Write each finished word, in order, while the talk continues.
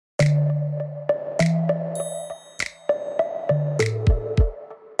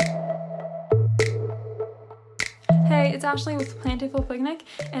it's Ashley with Plantiful Picnic,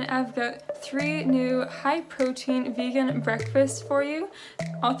 and I've got 3 new high-protein vegan breakfasts for you.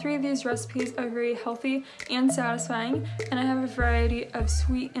 All 3 of these recipes are very healthy and satisfying, and I have a variety of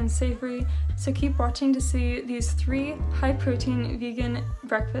sweet and savory, so keep watching to see these 3 high-protein vegan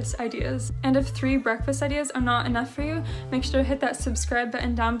breakfast ideas. And if 3 breakfast ideas are not enough for you, make sure to hit that subscribe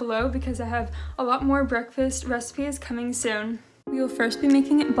button down below because I have a lot more breakfast recipes coming soon. We will first be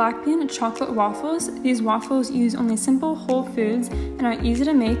making black bean chocolate waffles. These waffles use only simple whole foods and are easy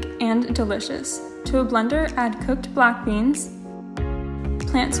to make and delicious. To a blender, add cooked black beans,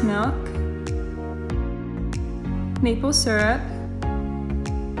 plant milk, maple syrup,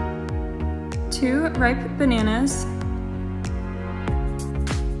 2 ripe bananas,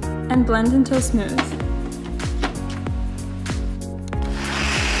 and blend until smooth.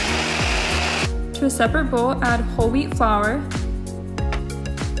 To a separate bowl, add whole wheat flour,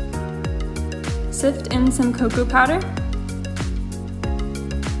 sift in some cocoa powder,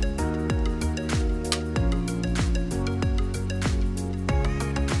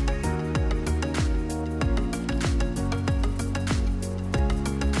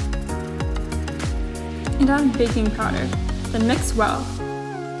 and add baking powder, then mix well.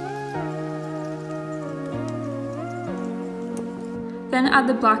 Then add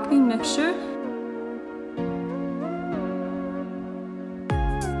the black bean mixture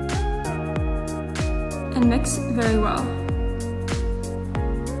and mix very well.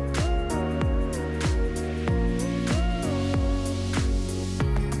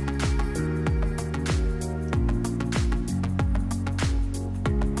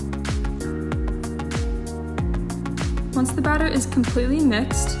 Once the batter is completely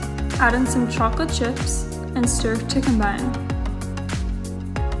mixed, add in some chocolate chips and stir to combine.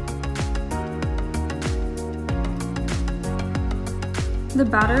 The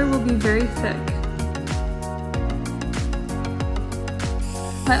batter will be very thick.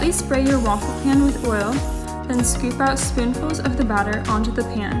 Lightly spray your waffle pan with oil, then scoop out spoonfuls of the batter onto the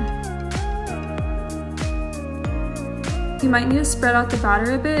pan. You might need to spread out the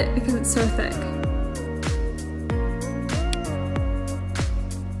batter a bit because it's so thick.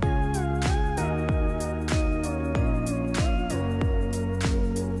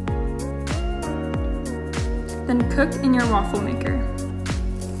 Then cook in your waffle maker.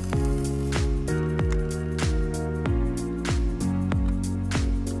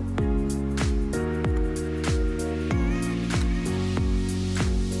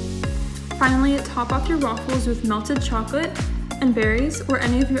 Finally, top off your waffles with melted chocolate and berries or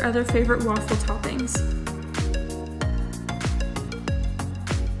any of your other favorite waffle toppings.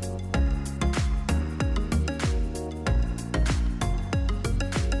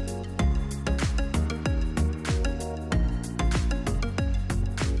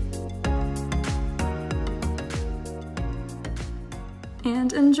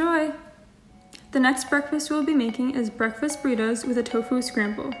 And enjoy! The next breakfast we'll be making is breakfast burritos with a tofu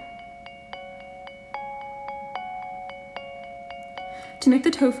scramble. To make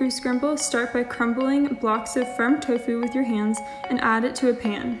the tofu scramble, start by crumbling blocks of firm tofu with your hands and add it to a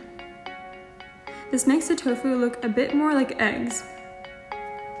pan. This makes the tofu look a bit more like eggs.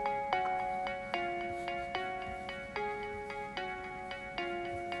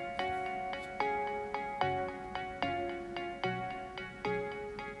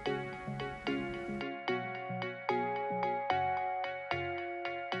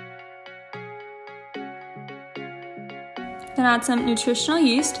 Then add some nutritional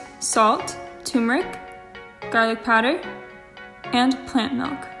yeast, salt, turmeric, garlic powder, and plant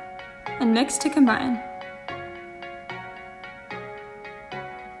milk, and mix to combine.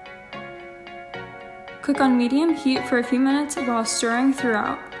 Cook on medium heat for a few minutes while stirring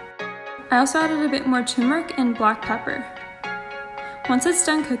throughout. I also added a bit more turmeric and black pepper. Once it's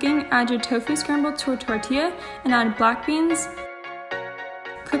done cooking, add your tofu scramble to a tortilla and add black beans,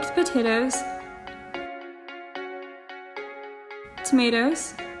 cooked potatoes,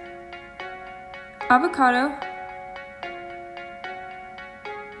 tomatoes, avocado,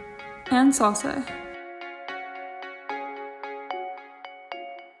 and salsa.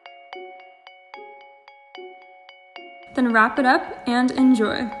 Then wrap it up and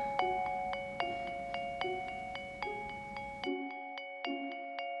enjoy.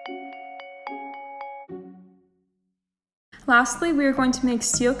 Lastly, we are going to make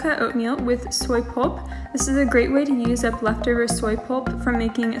steel-cut oatmeal with soy pulp. This is a great way to use up leftover soy pulp from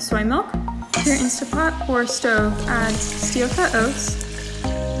making soy milk. To your Instant Pot or stove, add steel-cut oats,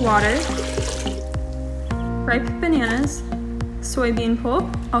 water, ripe bananas, soybean pulp,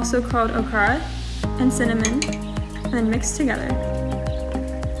 also called okara, and cinnamon, and then mix together.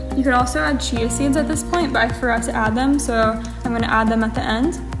 You could also add chia seeds at this point, but I forgot to add them, so I'm going to add them at the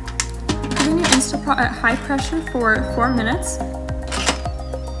end. Putting your Instant Pot at high pressure for 4 minutes.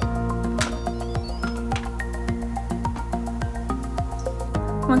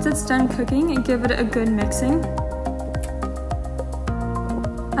 Once it's done cooking, give it a good mixing.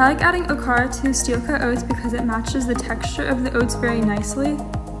 I like adding okara to steel cut oats because it matches the texture of the oats very nicely.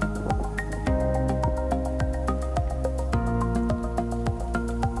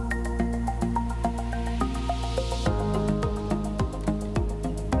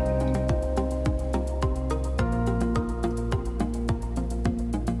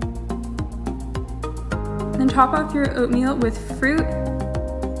 Then top off your oatmeal with fruit,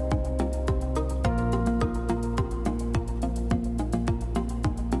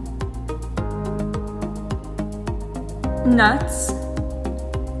 nuts,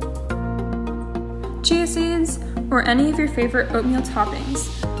 chia seeds, or any of your favorite oatmeal toppings,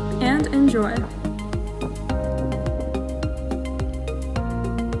 and enjoy.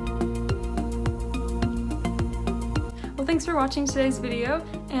 Well, thanks for watching today's video,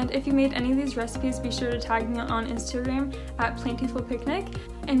 and if you made any of these recipes, be sure to tag me on Instagram at Plantiful Picnic,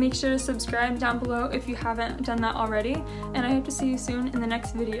 and make sure to subscribe down below if you haven't done that already, and I hope to see you soon in the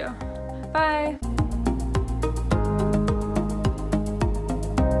next video. Bye!